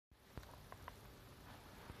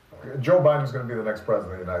Joe Biden is going to be the next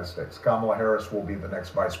president of the United States. Kamala Harris will be the next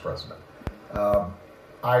vice president.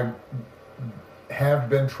 I have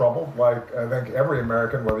been troubled, like I think every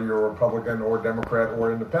American, whether you're a Republican or Democrat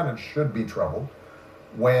or independent, should be troubled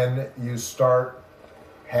when you start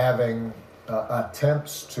having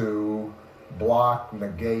attempts to block,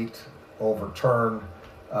 negate, overturn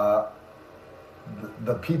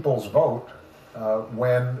the people's vote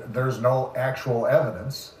when there's no actual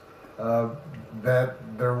evidence that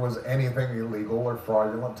there was anything illegal or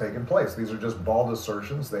fraudulent taking place. These are just bald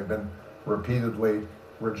assertions. They've been repeatedly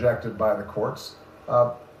rejected by the courts,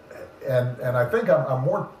 and I think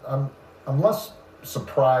I'm less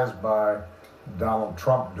surprised by Donald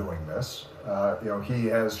Trump doing this. He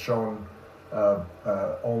has shown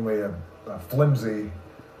only a flimsy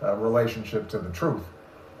relationship to the truth.